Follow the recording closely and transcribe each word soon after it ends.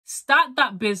Start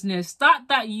that business, start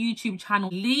that YouTube channel,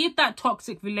 leave that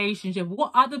toxic relationship.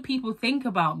 What other people think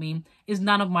about me is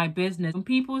none of my business. When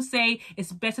people say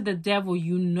it's better the devil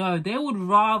you know, they would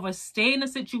rather stay in a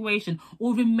situation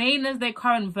or remain as their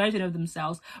current version of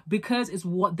themselves because it's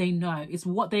what they know, it's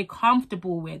what they're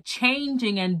comfortable with.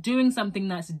 Changing and doing something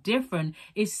that's different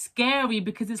is scary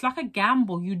because it's like a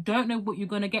gamble. You don't know what you're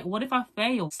going to get. What if I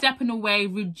fail? Stepping away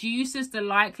reduces the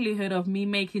likelihood of me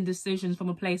making decisions from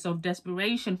a place of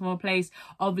desperation, from a place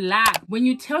of lack. When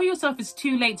you tell yourself it's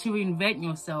too late to reinvent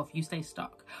yourself, you stay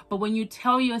stuck. But when you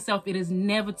tell yourself it is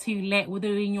never too late, whether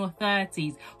in your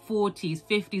 30s, 40s,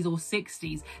 50s or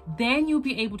 60s, then you'll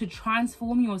be able to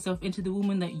transform yourself into the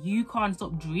woman that you can't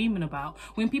stop dreaming about.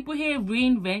 When people hear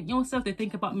reinvent yourself, they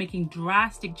think about making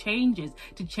drastic changes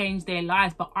to change their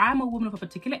lives. But I'm a woman of a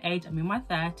particular age, I'm in my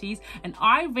 30s, and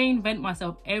I reinvent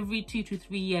myself every 2 to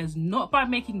 3 years, not by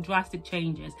making drastic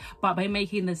changes, but by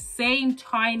making the same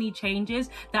tiny changes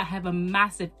that have a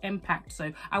massive impact.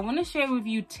 So I want to share with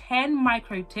you 10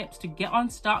 micro tips to get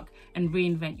unstuck and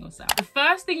reinvent yourself. The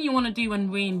first thing you want to do when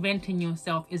reinventing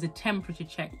yourself is a temperature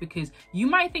check, because you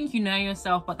might think you know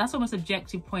yourself, but that's from a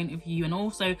subjective point of view. And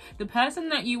also the person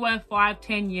that you were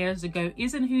 5-10 years ago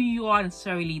isn't who you are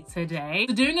necessarily today.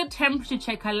 So doing a temperature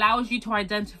check allows you to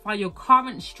identify your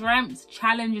current strengths,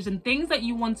 challenges and things that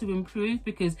you want to improve,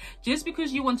 because just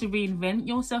because you want to reinvent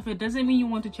yourself, it doesn't mean you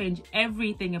want to change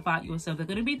everything about yourself. There are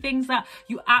going to be things that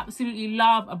you absolutely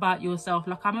love about yourself.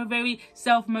 Like, I'm a very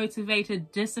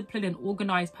self-motivated, disciplined and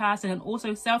organized person, and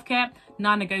also self-care,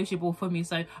 non-negotiable for me.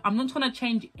 So I'm not trying to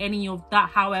change any of that.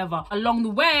 However, along the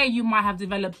way, you might have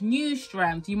developed new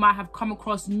strengths, you might have come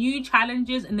across new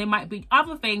challenges, and there might be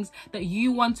other things that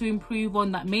you want to improve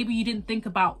on that maybe you didn't think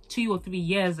about 2 or 3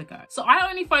 years ago. So I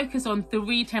only focus on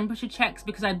 3 temperature checks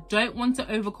because I don't want to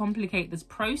overcomplicate this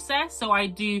process. So I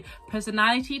do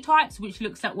personality types, which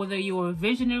looks at whether you're a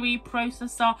visionary,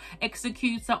 processor,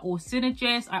 executor or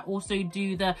synergist. I also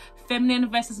do the feminine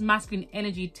versus masculine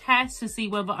energy test to see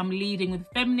whether I'm leading with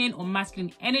feminine or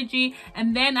masculine energy.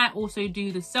 And then I also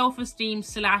do the self-esteem /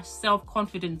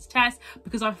 self-confidence test,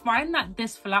 because I find that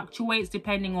this fluctuates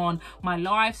depending on my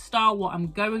lifestyle, what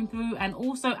I'm going through, and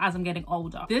also as I'm getting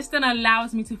older. This then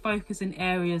allows me to focus in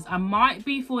areas I might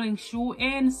be falling short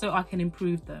in so I can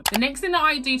improve them. The next thing that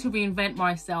I do to reinvent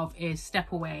myself is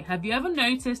step away. Have you ever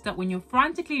noticed that when you're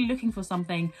frantically looking for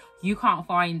something, you can't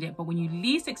find it, but when you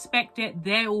least expect it,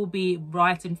 there it will be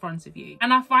right in front of you?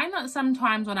 And I find that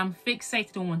sometimes when I'm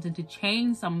fixated on wanting to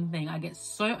change something, I get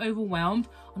so overwhelmed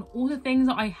on all the things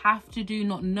that I have to do,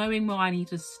 not knowing where I need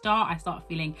to start. I start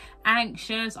feeling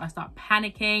anxious, I start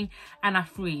panicking, and I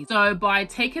freeze. So by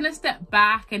taking a step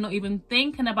back and not even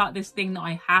thinking about this thing that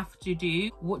I have to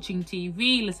do, watching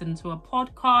TV, listening to a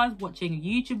podcast, watching a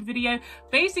YouTube video,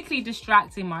 basically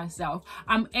distracting myself,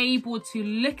 I'm able to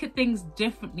look at things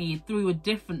differently through a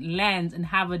different lens and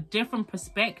have a different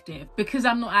perspective, because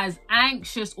I'm not as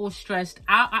anxious or stressed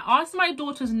out. I asked my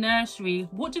daughter's nursery,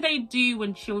 what do they do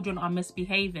when children are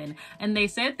misbehaving? And they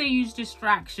said they use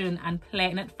distraction and play.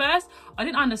 And at first I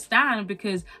didn't understand,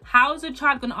 because how is a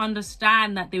child going to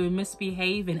understand that they were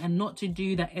misbehaving and not to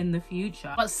do that in the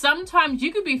future? But sometimes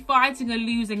you could be fighting a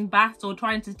losing battle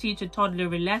trying to teach a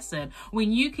toddler a lesson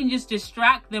when you can just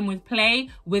distract them with play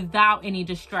without any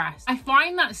distress. I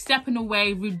find that stepping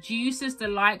away reduces the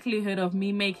likelihood of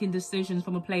me making decisions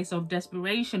from a place of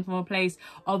desperation, from a place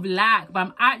of lack, but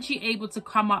I'm actually able to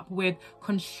come up with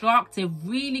constructive,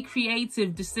 really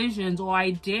creative decisions or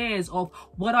ideas of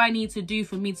what I need to do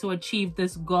for me to achieve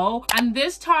this goal. And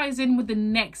this ties in with the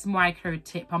next micro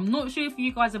tip. I'm not sure if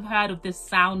you guys have heard of this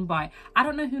soundbite. I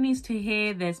don't know who needs to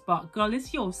hear this, but girl,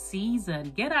 it's your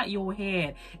season. Get out your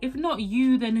head. If not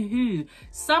you, then who?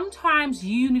 Sometimes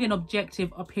you need an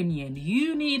objective opinion.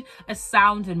 You need a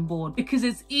sounding board, because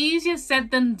it's easier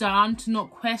said than done to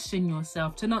not question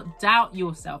yourself, to not doubt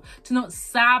yourself, to not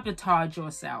sabotage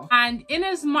yourself. And in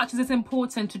as much as it's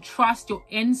important to trust your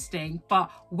instinct, but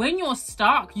when you're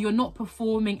stuck, you're not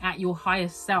performing at your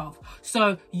highest self.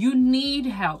 So you need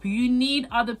help. You need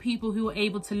other people who are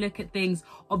able to look at things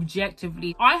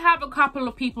objectively. I have a couple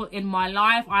of people in my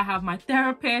life. I have my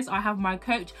therapist, I have my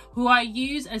coach, who I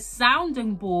use as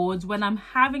sounding boards when I'm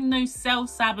having those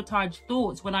self-sabotage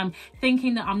thoughts, when I'm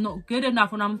thinking that I'm not good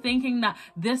enough, when I'm thinking that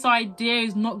this idea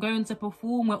is not going to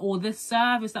perform well, or this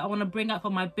service that I want to bring up for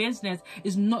my business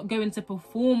is not going to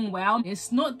perform well.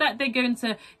 It's not that they're going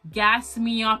to gas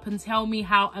me up and tell me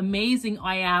how amazing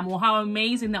I am or how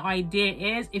amazing the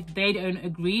idea is if they don't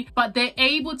agree, but they're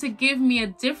able to give me a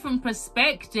different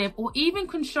perspective or even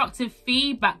constructive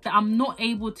feedback that I'm not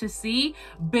able to see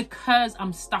because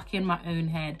I'm stuck in my own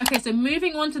head. Okay, so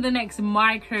moving on to the next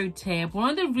micro micro tip, one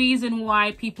of the reasons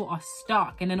why people are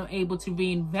stuck and they're not able to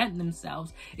reinvent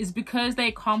themselves is because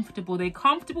they're comfortable. They're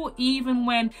comfortable even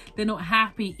when they're not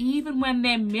happy, even when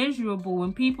they're miserable.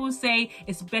 When people say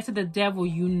it's better the devil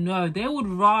you know, they would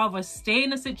rather stay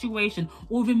in a situation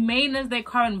or remain as their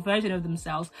current version of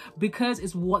themselves because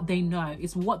it's what they know,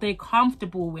 it's what they're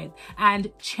comfortable with.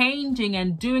 And changing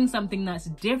and doing something that's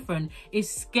different is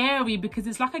scary because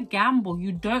it's like a gamble.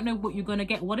 You don't know what you're going to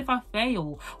get. What if I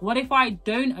fail? What if I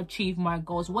don't achieve my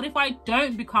goals? What if I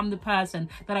don't become the person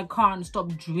that I can't stop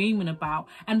dreaming about?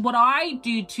 And what I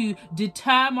do to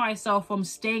deter myself from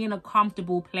staying in a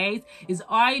comfortable place is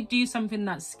I do something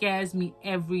that scares me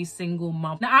every single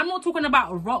month. Now, I'm not talking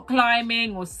about rock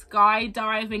climbing or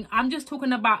skydiving. I'm just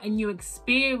talking about a new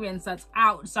experience that's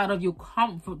outside of your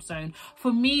comfort zone.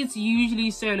 For me, it's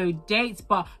usually solo dates,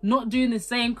 but not doing the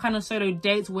same kind of solo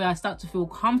dates where I start to feel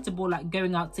comfortable, like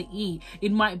going out to eat.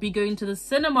 It might be going to the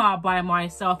cinema by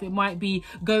myself. It might be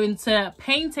going to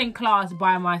painting class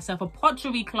by myself, a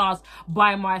pottery class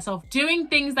by myself, doing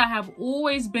things that have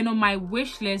always been on my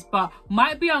wish list but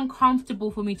might be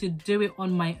uncomfortable for me to do it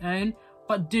on my own,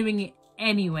 but doing it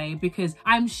anyway because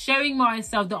I'm showing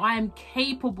myself that I am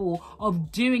capable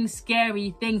of doing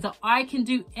scary things, that I can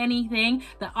do anything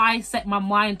that I set my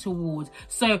mind towards.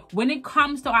 So when it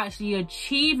comes to actually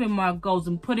achieving my goals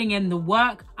and putting in the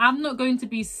work, I'm not going to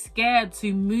be scared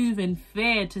to move in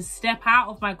fear, to step out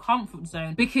of my comfort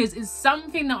zone, because it's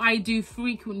something that I do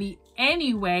frequently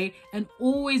anyway and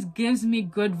always gives me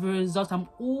good results. I'm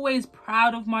always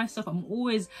proud of myself. I'm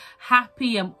always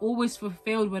happy. I'm always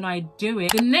fulfilled when I do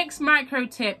it. The next micro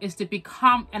tip is to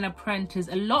become an apprentice.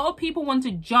 A lot of people want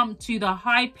to jump to the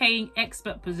high paying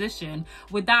expert position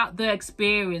without the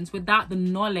experience, without the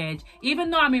knowledge.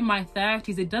 Even though I'm in my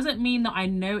 30s, it doesn't mean that I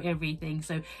know everything.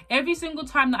 So every single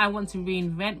time that I want to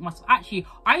reinvent myself, actually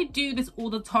I do this all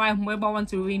the time, whether I want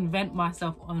to reinvent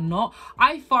myself or not,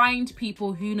 I find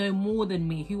people who know more than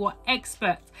me, who are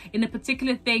experts in a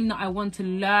particular thing that I want to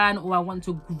learn or I want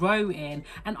to grow in,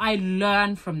 and I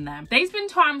learn from them. There's been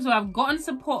times where I've gotten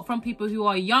support from people who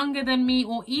are younger than me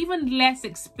or even less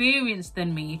experienced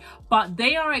than me, but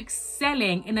they are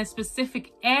excelling in a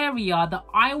specific area that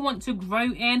I want to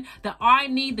grow in, that I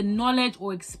need the knowledge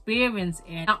or experience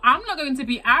in. Now, I'm not going to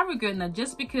be arrogant that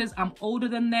just because I'm older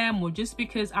than them or just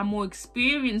because I'm more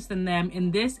experienced than them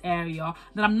in this area,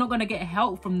 that I'm not going to get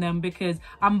help from them because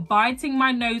I'm biting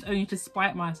my nose only to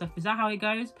spite myself. Is that how it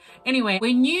goes? Anyway,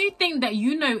 when you think that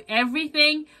you know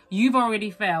everything, you've already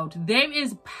failed. There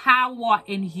is power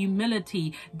in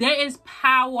humility. There is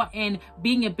power in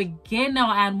being a beginner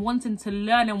and wanting to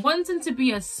learn and wanting to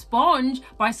be a sponge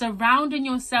by surrounding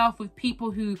yourself with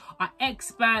people who are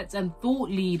experts and thought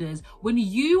leaders. When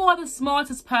you are the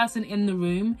smartest person in the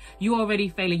room, you're already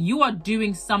failing. You are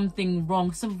doing something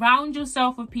wrong. Surround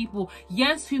yourself with people,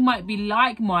 yes, who might be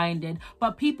like-minded,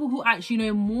 but people who actually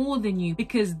know more than you,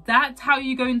 because that's how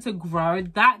you're going to grow.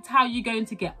 That's how you're going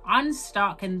to get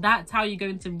unstuck, and that's how you're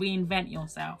going to reinvent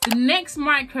yourself. The next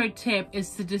micro tip is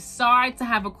to decide to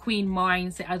have a queen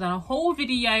mindset. I've done a whole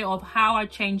video of how I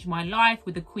changed my life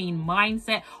with the queen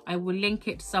mindset. I will link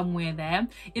it somewhere there.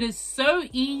 It is so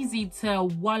easy to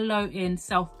wallow in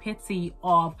self-pity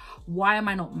of, why am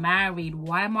I not married?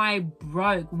 Why am I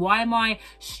broke? Why am I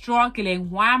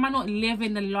struggling? Why am I not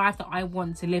living the life that I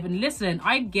want to live? And listen,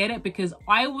 I get it, because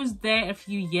I was there a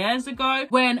few years ago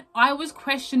when I was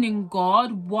questioning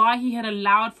God, why he had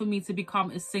allowed for me to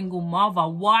become a single mother,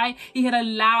 why he had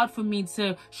allowed for me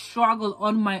to struggle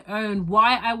on my own,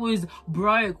 why I was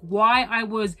broke, why I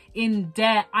was in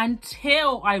debt,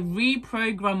 until I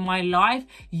reprogrammed my life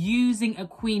using a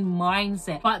queen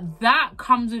mindset. But that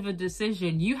comes with a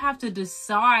decision. You have to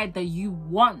decide that you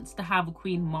want to have a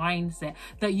queen mindset,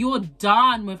 that you're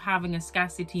done with having a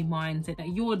scarcity mindset,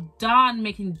 that you're done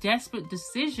making desperate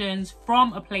decisions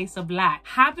from a place of lack.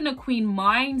 Having a queen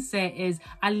mindset is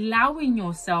allowing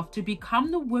yourself to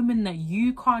become the woman that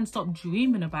you can't stop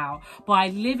dreaming about by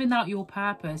living out your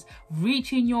purpose,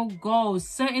 reaching your goals,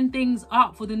 setting things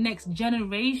up for the next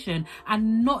generation,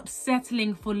 and not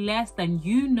settling for less than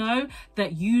you know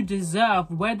that you deserve,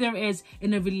 whether it's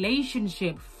in a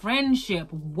relationship,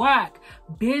 friendship, work,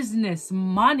 business,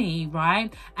 money,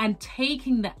 right? And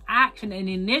taking the action and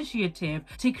initiative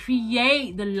to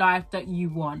create the life that you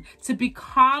want, to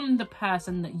become the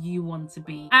person that you want to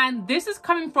be. And this is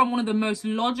coming from one of the most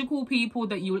logical people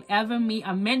that you will ever meet.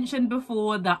 I mentioned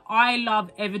before that I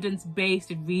love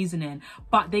evidence-based reasoning,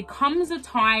 but there comes a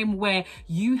time where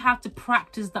you have to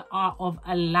practice the art of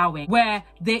allowing, where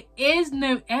there is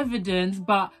no evidence,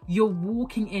 but you're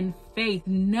walking in faith,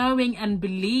 knowing and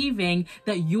believing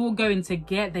that you're going to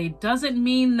get there. It doesn't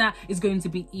mean that it's going to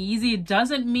be easy. It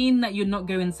doesn't mean that you're not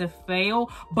going to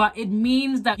fail, but it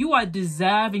means that you are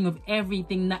deserving of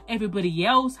everything that everybody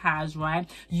else has, right?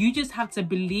 You just have to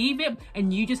believe it,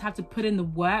 and you just have to put in the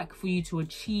work for you to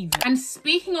achieve it. And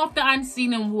speaking of the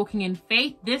unseen and walking in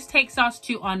faith, this takes us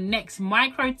to our next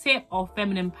micro tip of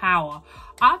feminine power.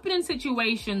 I've been in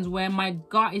situations where my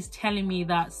gut is telling me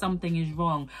that something is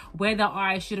wrong, whether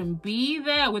I shouldn't be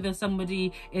there, whether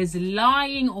somebody is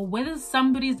lying, or whether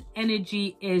somebody's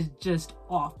energy is just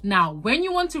off. Now, when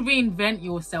you want to reinvent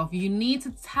yourself, you need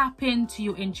to tap into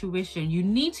your intuition. You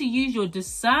need to use your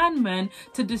discernment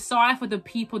to decipher the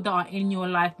people that are in your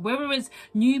life, whether it's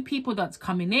new people that's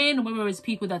coming in, whether it's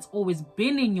people that's always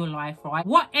been in your life, right?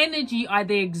 What energy are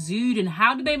they exuding?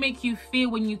 How do they make you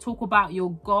feel when you talk about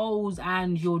your goals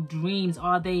and your dreams?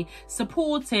 Are they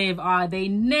supportive? Are they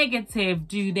negative?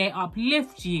 Do they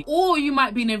uplift you? Or you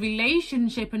might be in a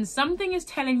relationship and something is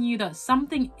telling you that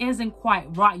something isn't quite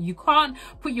right. You can't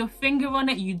put your finger on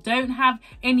it. You don't have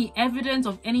any evidence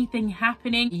of anything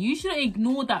happening. You shouldn't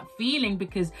ignore that feeling,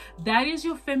 because that is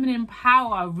your feminine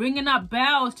power ringing up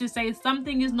bells to say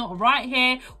something is not right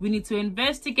here. We need to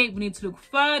investigate. We need to look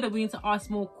further. We need to ask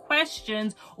more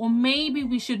questions, or maybe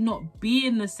we should not be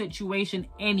in the situation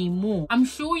anymore. I'm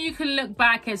sure you can look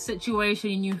back at a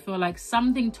situation and you feel like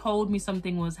something told me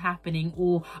something was happening,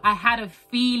 or I had a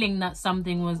feeling that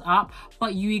something was up,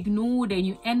 but you ignored it and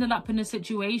you ended up in a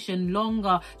situation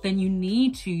longer than you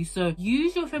need to. So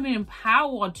use your feminine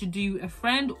power to do a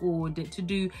friend audit, to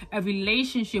do a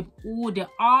relationship audit.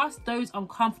 Ask those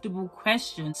uncomfortable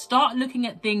questions. Start looking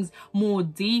at things more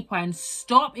deeper, and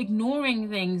stop ignoring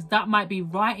things that might be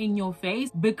right in your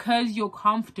face because you're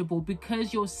comfortable,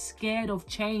 because you're scared of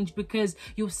change, because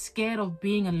you're scared of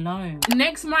being alone. The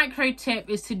next micro tip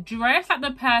is to dress like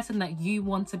the person that you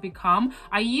want to become.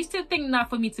 I used to think that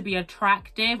for me to be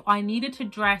attractive, I needed to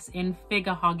dress in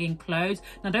figure hugging clothes.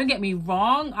 Now, don't get me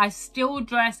wrong, I still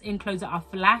dress in clothes that are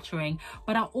flattering,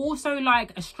 but I also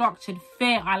like a structured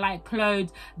fit. I like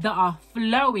clothes that are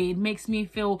flowy. It makes me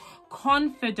feel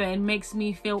confident, it makes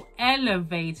me feel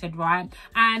elevated, right?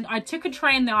 And I took a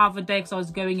train the other day because I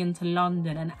was going into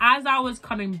London, and as I was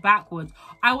coming backwards,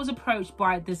 I was approached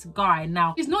by this guy.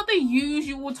 Now, he's not the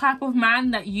usual type of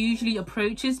man that usually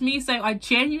approaches me, so I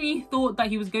genuinely thought that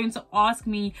he was going to ask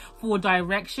me for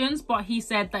directions, but he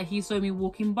said that he saw me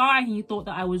walking by and he thought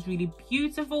that I was really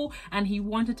beautiful and he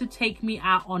wanted to take me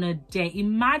out on a date.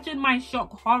 Imagine my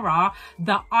shock horror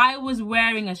that I was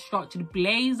wearing a structured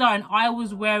blazer and I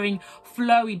was wearing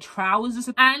flowy trousers,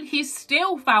 and he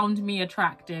still found me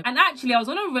attractive. And actually, I was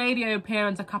on a radio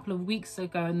appearance a couple of weeks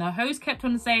ago, and the host kept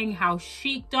on saying how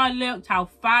chic I looked, how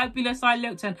fabulous I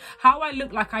looked, and how I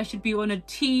looked like I should be on a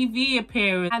TV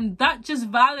appearance. And that just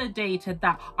validated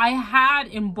that I had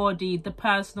embodied the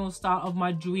personal style of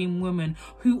my dream woman,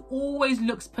 who always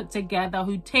looks put together,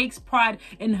 who takes pride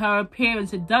in her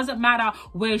appearance. It doesn't matter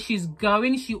where she's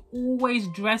going, she always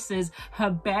dresses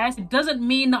her best. It doesn't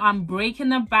mean that I'm breaking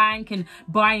the bank and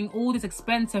buying all this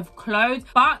expensive clothes,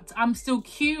 but I'm still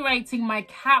curating my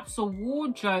capsule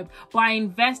wardrobe by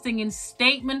investing in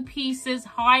statement pieces,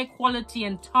 high quality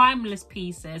and timeless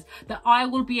pieces that I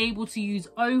will be able to use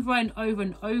over and over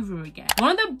and over again.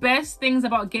 One of the best things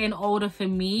about getting older for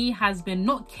me has been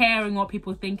not caring what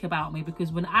people think about me,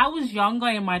 because when I was younger,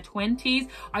 in my 20s,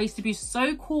 I used to be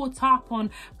so caught up on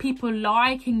people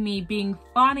liking me, being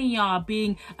funnier,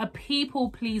 being a people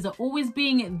pleaser, always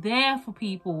being there for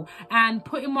people and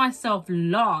putting myself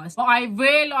last. But I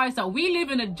realized that we live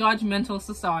in a judgmental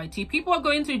society. People are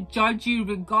going to judge you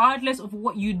regardless of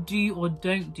what you do or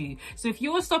don't do. So if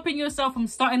you're stopping yourself from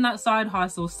starting that side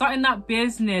hustle, starting that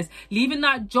business, leaving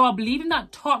that job, leaving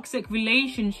that toxic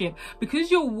relationship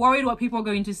because you're worried what people are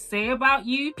going to say about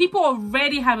you, people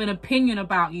already have an opinion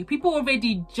about you. People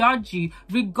already judge you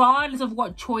regardless of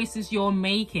what choices you're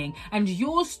making, and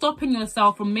you're stopping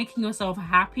yourself from making yourself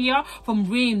happier, from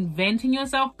reinventing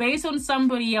yourself based on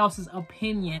somebody else's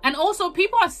opinion. And also,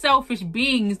 people are selfish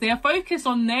beings. They're focused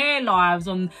on their lives,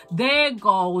 on their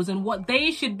goals and what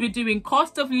they should be doing.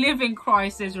 Cost of living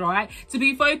crisis, right? To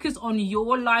be focused on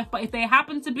your life. But if they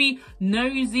happen to be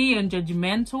nosy and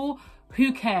judgmental,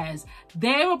 who cares?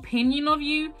 Their opinion of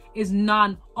you is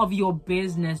none of your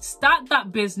business. Start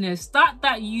that business, start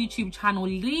that YouTube channel,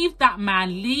 leave that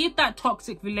man, leave that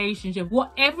toxic relationship,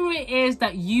 whatever it is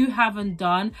that you haven't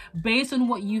done based on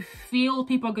what you feel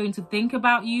people are going to think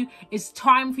about you. It's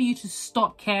time for you to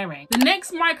stop caring. The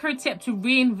next micro tip to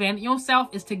reinvent yourself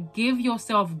is to give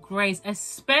yourself grace,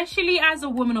 especially as a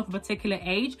woman of a particular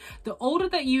age. The older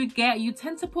that you get, you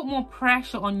tend to put more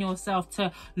pressure on yourself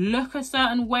to look a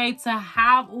certain way, to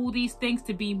have all these things,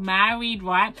 to be married,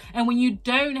 right? And when you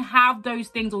don't have those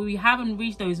things, or you haven't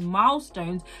reached those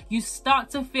milestones, you start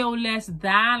to feel less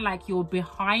than, like you're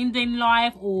behind in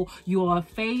life or you're a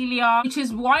failure. Which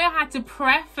is why I had to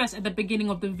preface at the beginning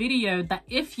of the video that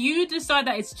if you decide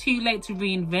that it's too late to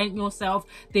reinvent yourself,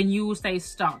 then you will stay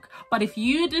stuck. But if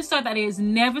you decide that it is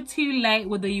never too late,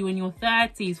 whether you're in your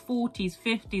 30s, 40s,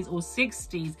 50s or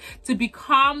 60s, to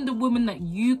become the woman that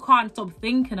you can't stop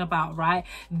thinking about, right?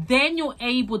 Then you're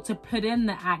able to put in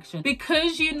the action,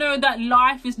 because you know that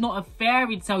life is not a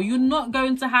fairy tale. You're not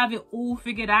going to have it all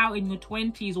figured out in your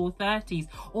 20s or 30s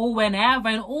or whenever.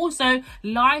 And also,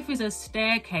 life is a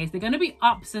staircase. They're going to be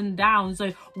ups and downs.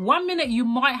 So one minute you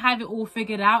might have it all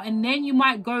figured out, and then you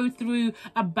might go through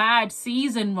a bad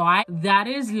season, right? That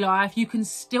is life. You can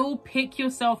still pick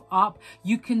yourself up.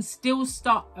 You can still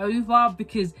start over,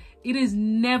 because it is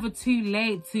never too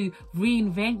late to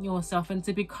reinvent yourself and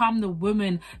to become the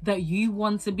woman that you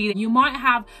want to be. You might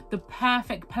have the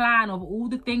perfect plan of all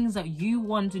the things that you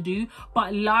want to do,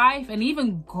 but life and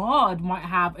even God might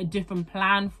have a different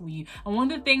plan for you. And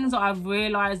one of the things that I've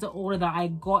realized, the order that I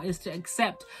got, is to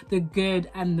accept the good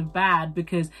and the bad,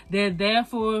 because they're there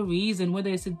for a reason,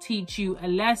 whether it's to teach you a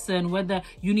lesson, whether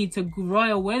you need to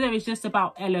grow, whether it's just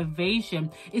about elevation.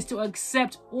 Is to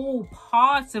accept all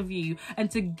parts of you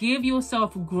and to give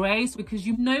yourself grace, because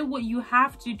you know what you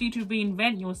have to do to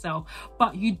reinvent yourself,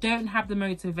 but you don't have the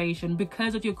motivation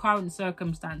because of your current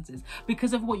circumstances,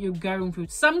 because of what you're going through.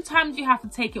 Sometimes you have to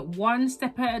take it one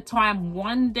step at a time,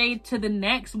 one day to the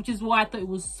next, which is why I thought it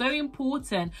was so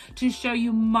important to show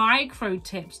you micro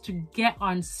tips to get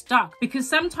unstuck. Because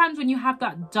sometimes when you have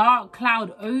that dark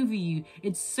cloud over you,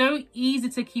 it's so easy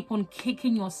to keep on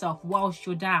kicking yourself whilst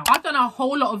you're down. I've done a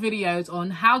whole lot of videos on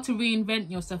how to reinvent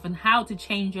yourself and how to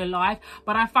change your life,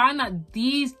 but I find that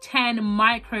these 10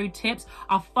 micro tips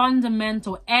are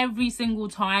fundamental every single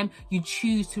time you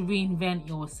choose to reinvent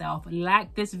yourself.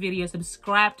 Like this video,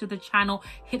 subscribe to the channel,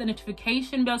 hit the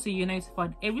notification bell so you're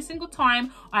notified every single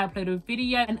time I upload a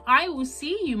video, and I will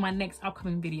see you in my next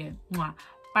upcoming video. Mwah.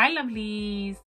 Bye, lovelies.